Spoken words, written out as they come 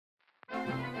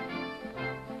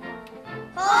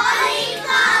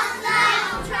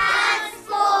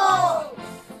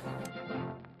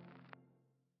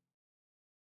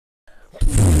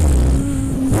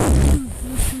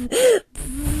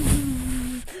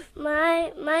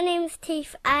Hi, my name's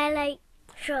Teef. I like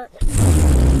trucks.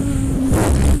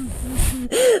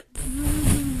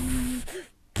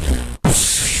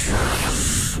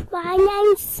 My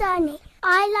name's Sunny.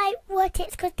 I like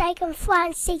rockets because they can fly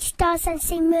and see stars and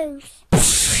see moons.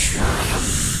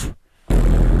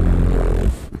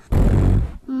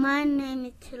 My name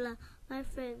is Tilla. My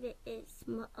favourite is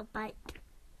motorbike.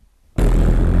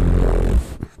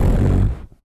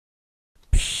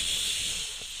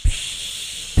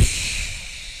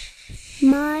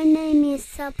 My name is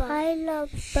Saba. I love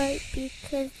boats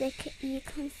because you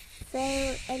can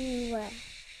sail anywhere.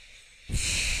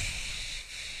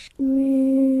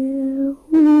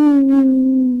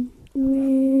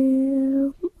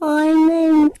 My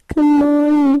name is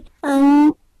Kamani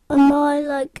and I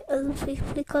like elephants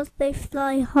because they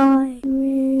fly high.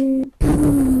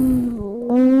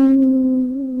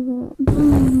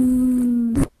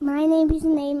 My name is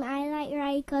Naeem. I like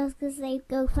ride cars because they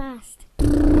go fast.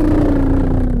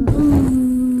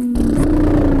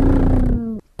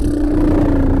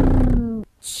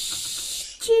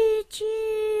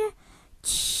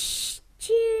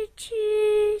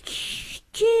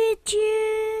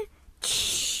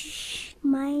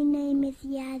 My name is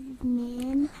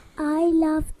Yasmin. I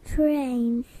love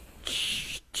trains.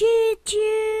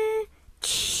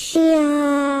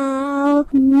 Meow,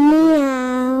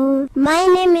 meow. My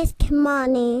name is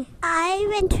Kimani. I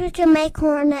went to Jamaica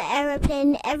on an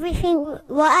aeroplane. Everything,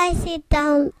 what I see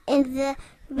down in the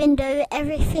window,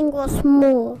 everything was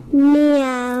small.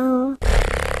 Meow.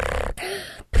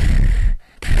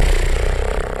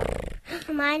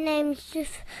 My name is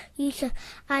Yusuf.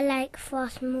 I like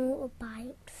fast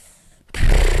motorbikes.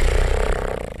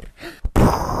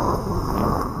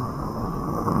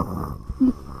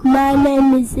 My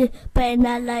name is Ben.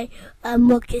 I like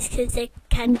rockets because they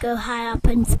can go high up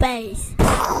in space.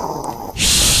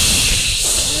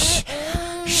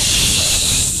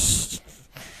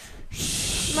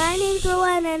 My name's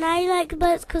Rowan and I like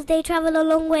boats because they travel a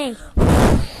long way.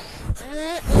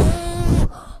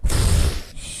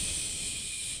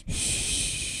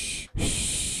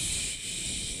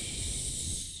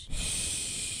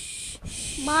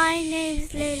 My name's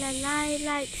Layla and I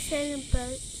like sailing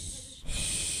boats.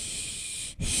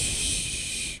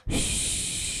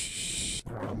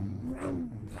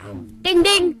 Ding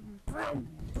ding!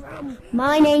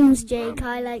 My name's Jake.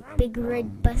 I like big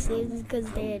red buses because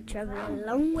they travel a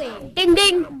long way. Ding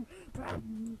ding!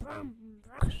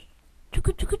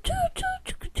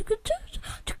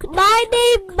 My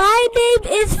name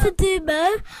is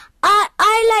Fatima.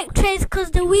 I like trains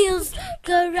because the wheels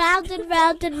go round and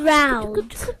round and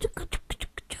round.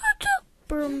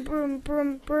 Brum, brum,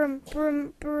 brum, brum,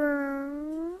 brum,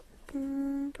 brum.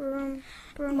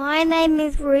 My name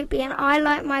is Ruby and I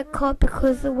like my car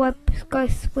because the webs go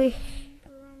swish.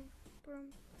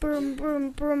 Brum, brum,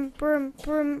 brum, brum,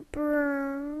 brum,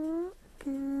 brum,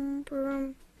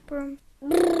 brum, brum.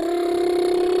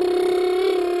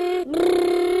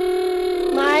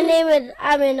 My name is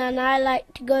Amin and I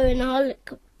like to go in a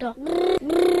helicopter.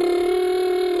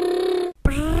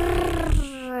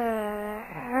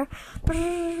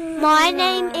 My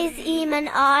name is Eamon.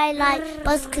 I like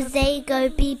bus because they go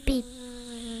beep beep.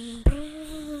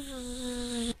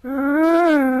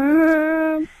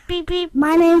 Beep beep.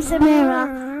 My name's Samira.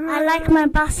 I like my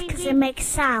bus because it makes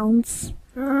sounds.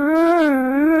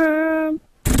 My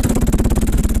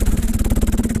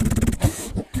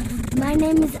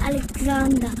name is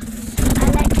Alexander.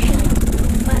 I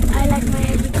like my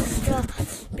helicopter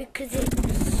because it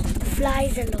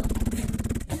flies a lot.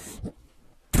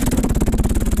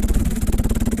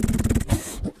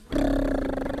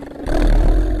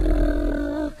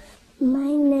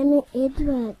 My name is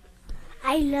Edward.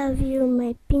 I love you,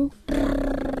 my pink.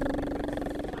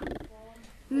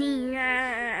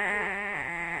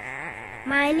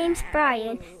 My name's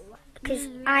Brian. Because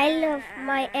I love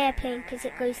my airplane because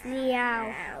it goes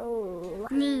meow.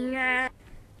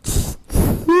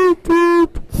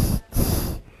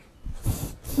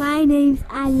 My name's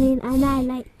Alan and I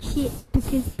like chips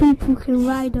because people can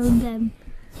ride on them.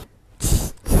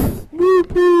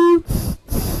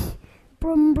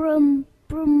 Brum brum,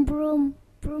 brum brum,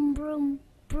 brum brum,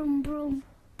 brum brum,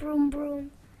 brum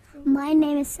brum. My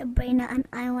name is Sabrina and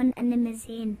I want a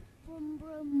limousine. Brum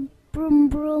brum, brum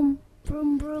brum.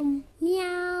 Brum brum.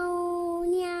 Meow,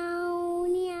 meow,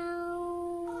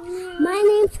 meow. My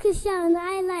name's Chriselle and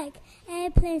I like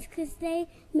airplanes because they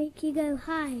make you go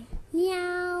high.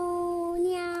 Meow,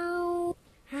 meow.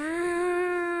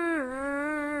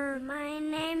 My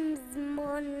name's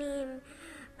Monim.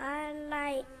 I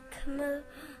like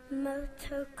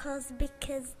motor cars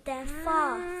because they're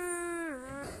fast.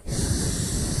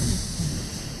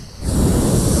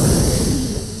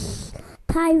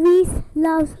 Tyrese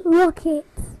loves rockets.